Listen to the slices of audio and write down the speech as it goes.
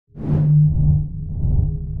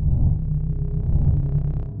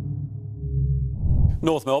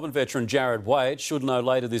North Melbourne veteran Jared Waite should know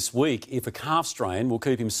later this week if a calf strain will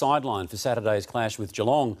keep him sidelined for Saturday's clash with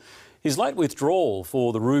Geelong. His late withdrawal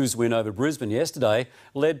for the Roos win over Brisbane yesterday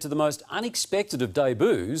led to the most unexpected of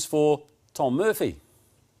debuts for Tom Murphy.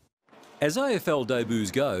 As AFL debuts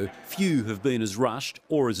go, few have been as rushed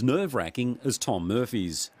or as nerve-wracking as Tom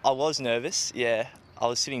Murphy's. I was nervous, yeah. I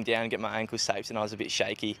was sitting down to get my ankles taped and I was a bit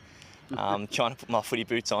shaky. Trying to put my footy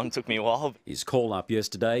boots on took me a while. His call-up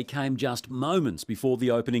yesterday came just moments before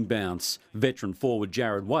the opening bounce. Veteran forward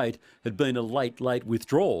Jared Waite had been a late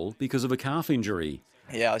withdrawal because of a calf injury.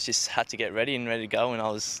 Yeah, I just had to get ready to go, and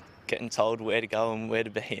I was getting told where to go and where to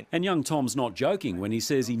be. And young Tom's not joking when he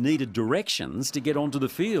says he needed directions to get onto the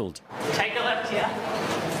field. Take a left here.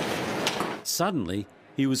 Suddenly,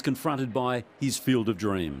 he was confronted by his field of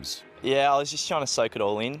dreams. Yeah, I was just trying to soak it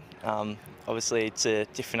all in. Obviously, it's a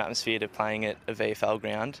different atmosphere to playing at a VFL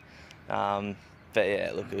ground. But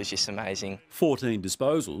yeah, look, it was just amazing. 14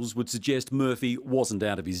 disposals would suggest Murphy wasn't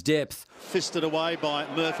out of his depth. Fisted away by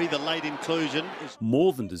Murphy, the late inclusion.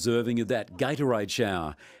 More than deserving of that Gatorade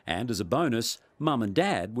shower. And as a bonus, Mum and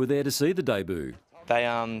Dad were there to see the debut.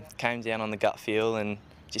 They came down on the gut feel and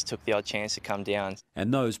just took the odd chance to come down.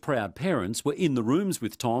 And those proud parents were in the rooms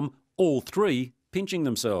with Tom, all three pinching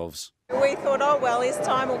themselves. We thought, oh well, his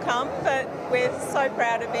time will come, but we're so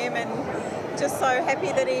proud of him and just so happy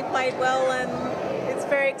that he played well, and it's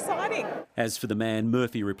very exciting. As for the man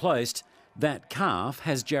Murphy replaced, that calf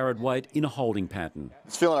has Jared Waite in a holding pattern.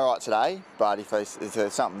 It's feeling all right today, but if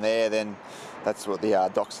there's something there, then that's what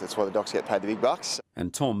the docs get paid the big bucks.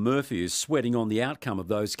 And Tom Murphy is sweating on the outcome of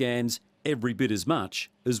those scans every bit as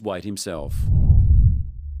much as Waite himself.